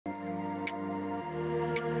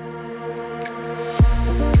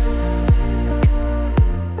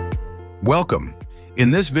Welcome! In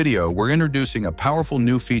this video, we're introducing a powerful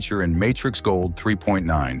new feature in MatrixGold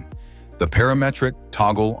 3.9, the Parametric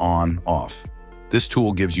Toggle On-Off. This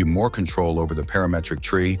tool gives you more control over the parametric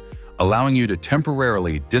tree, allowing you to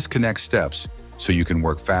temporarily disconnect steps so you can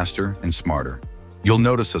work faster and smarter. You'll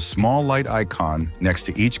notice a small light icon next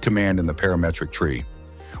to each command in the parametric tree.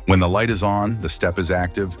 When the light is on, the step is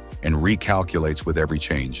active and recalculates with every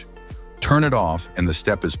change. Turn it off and the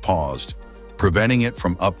step is paused, preventing it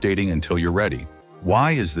from updating until you're ready.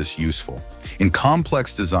 Why is this useful? In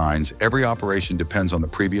complex designs, every operation depends on the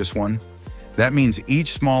previous one. That means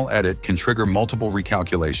each small edit can trigger multiple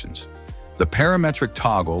recalculations. The parametric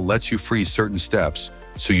toggle lets you freeze certain steps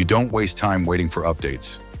so you don't waste time waiting for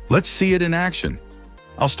updates. Let's see it in action.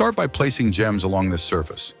 I'll start by placing gems along this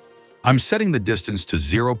surface. I'm setting the distance to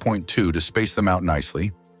 0.2 to space them out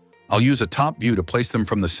nicely. I'll use a top view to place them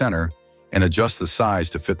from the center and adjust the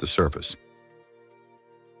size to fit the surface.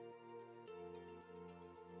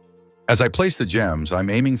 As I place the gems, I'm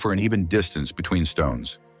aiming for an even distance between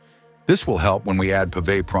stones. This will help when we add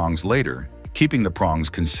pave prongs later, keeping the prongs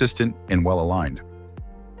consistent and well aligned.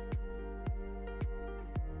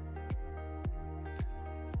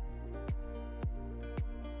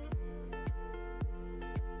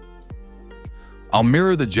 I'll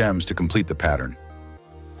mirror the gems to complete the pattern.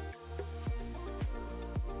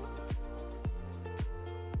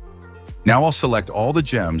 Now I'll select all the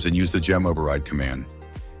gems and use the gem override command.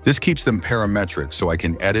 This keeps them parametric so I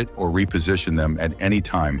can edit or reposition them at any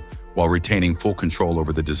time while retaining full control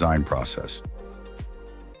over the design process.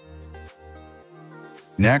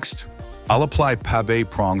 Next, I'll apply pave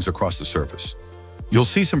prongs across the surface. You'll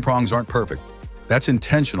see some prongs aren't perfect. That's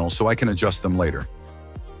intentional so I can adjust them later.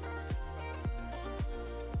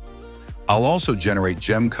 I'll also generate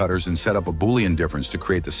gem cutters and set up a boolean difference to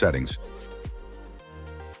create the settings.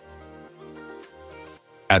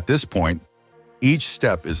 At this point, each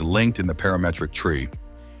step is linked in the parametric tree.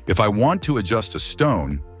 If I want to adjust a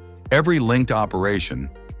stone, every linked operation,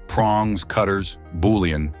 prongs, cutters,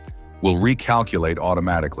 boolean, will recalculate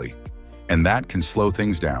automatically, and that can slow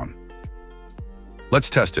things down. Let's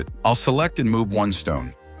test it. I'll select and move one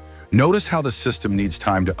stone. Notice how the system needs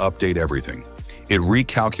time to update everything. It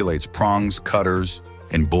recalculates prongs, cutters,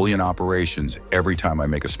 and boolean operations every time I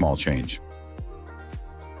make a small change.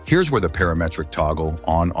 Here's where the parametric toggle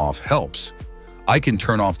on-off helps. I can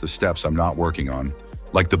turn off the steps I'm not working on,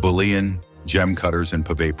 like the boolean, gem cutters, and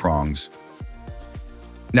pave prongs.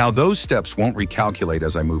 Now those steps won't recalculate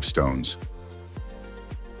as I move stones.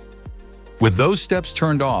 With those steps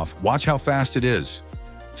turned off, watch how fast it is.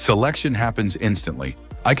 Selection happens instantly.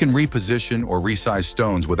 I can reposition or resize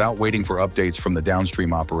stones without waiting for updates from the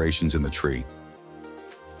downstream operations in the tree.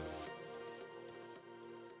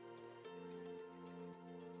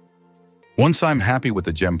 Once I'm happy with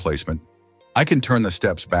the gem placement, I can turn the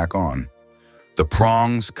steps back on. The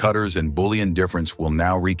prongs, cutters, and boolean difference will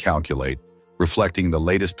now recalculate, reflecting the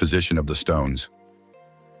latest position of the stones.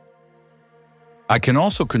 I can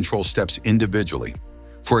also control steps individually.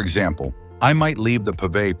 For example, I might leave the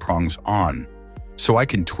pave prongs on, so I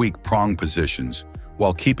can tweak prong positions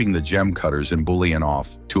while keeping the gem cutters and boolean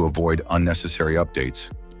off to avoid unnecessary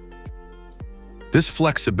updates. This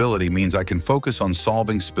flexibility means I can focus on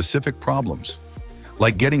solving specific problems,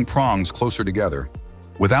 like getting prongs closer together,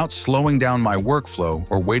 without slowing down my workflow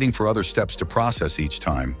or waiting for other steps to process each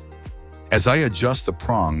time. As I adjust the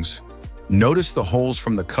prongs, notice the holes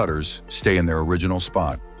from the cutters stay in their original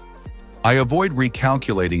spot. I avoid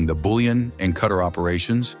recalculating the boolean and cutter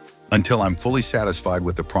operations until I'm fully satisfied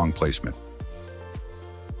with the prong placement.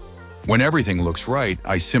 When everything looks right,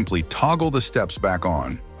 I simply toggle the steps back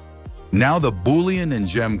on. Now the boolean and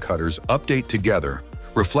gem cutters update together,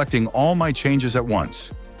 reflecting all my changes at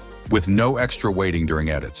once, with no extra waiting during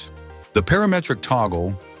edits. The parametric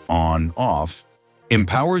toggle, on-off,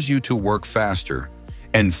 empowers you to work faster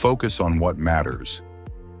and focus on what matters.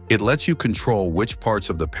 It lets you control which parts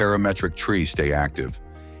of the parametric tree stay active,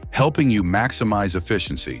 helping you maximize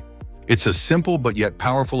efficiency. It's a simple but yet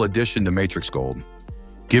powerful addition to MatrixGold,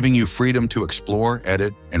 giving you freedom to explore,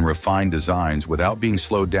 edit, and refine designs without being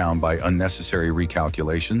slowed down by unnecessary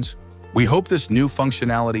recalculations. We hope this new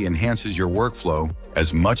functionality enhances your workflow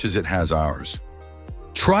as much as it has ours.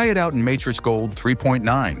 Try it out in MatrixGold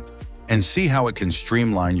 3.9 and see how it can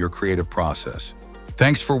streamline your creative process.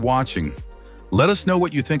 Thanks for watching. Let us know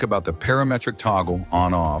what you think about the parametric toggle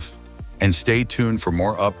on-off, and stay tuned for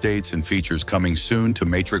more updates and features coming soon to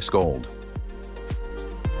MatrixGold.